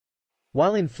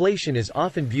While inflation is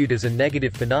often viewed as a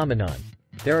negative phenomenon,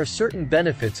 there are certain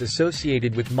benefits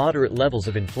associated with moderate levels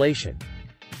of inflation.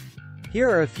 Here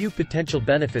are a few potential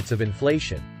benefits of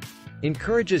inflation.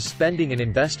 Encourages spending and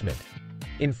investment.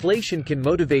 Inflation can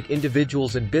motivate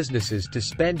individuals and businesses to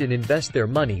spend and invest their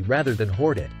money rather than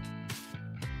hoard it.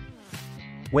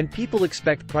 When people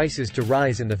expect prices to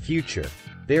rise in the future,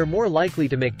 they are more likely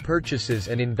to make purchases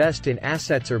and invest in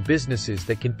assets or businesses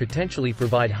that can potentially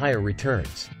provide higher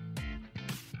returns.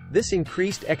 This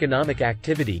increased economic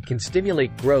activity can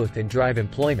stimulate growth and drive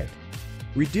employment.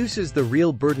 Reduces the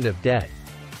real burden of debt.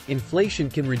 Inflation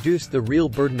can reduce the real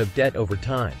burden of debt over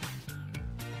time.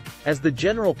 As the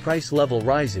general price level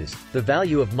rises, the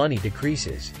value of money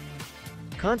decreases.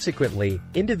 Consequently,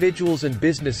 individuals and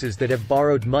businesses that have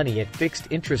borrowed money at fixed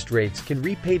interest rates can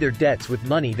repay their debts with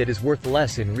money that is worth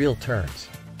less in real terms.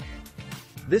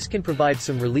 This can provide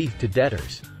some relief to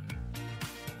debtors.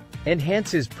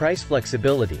 Enhances price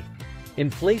flexibility.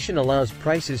 Inflation allows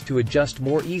prices to adjust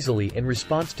more easily in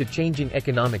response to changing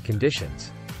economic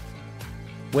conditions.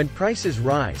 When prices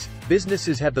rise,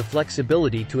 businesses have the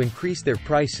flexibility to increase their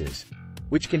prices,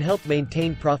 which can help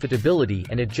maintain profitability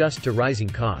and adjust to rising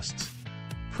costs.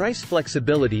 Price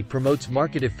flexibility promotes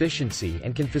market efficiency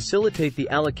and can facilitate the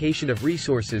allocation of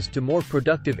resources to more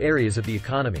productive areas of the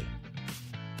economy.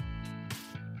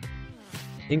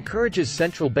 Encourages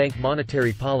central bank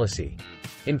monetary policy.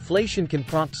 Inflation can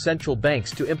prompt central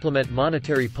banks to implement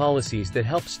monetary policies that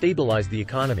help stabilize the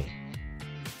economy.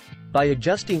 By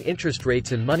adjusting interest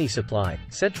rates and money supply,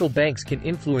 central banks can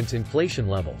influence inflation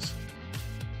levels.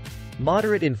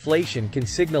 Moderate inflation can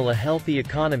signal a healthy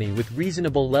economy with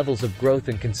reasonable levels of growth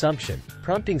and consumption,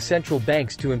 prompting central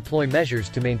banks to employ measures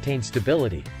to maintain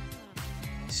stability.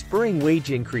 Spurring wage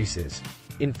increases.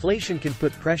 Inflation can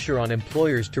put pressure on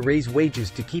employers to raise wages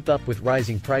to keep up with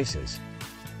rising prices.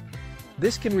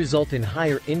 This can result in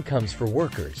higher incomes for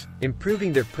workers,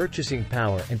 improving their purchasing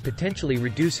power and potentially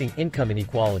reducing income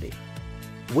inequality.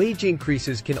 Wage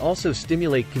increases can also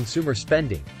stimulate consumer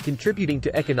spending, contributing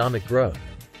to economic growth.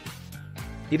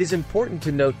 It is important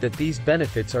to note that these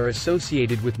benefits are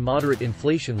associated with moderate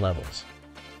inflation levels.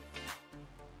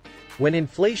 When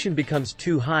inflation becomes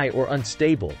too high or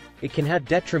unstable, it can have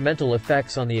detrimental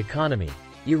effects on the economy,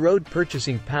 erode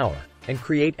purchasing power, and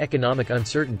create economic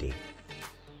uncertainty.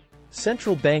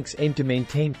 Central banks aim to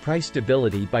maintain price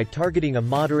stability by targeting a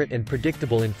moderate and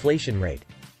predictable inflation rate.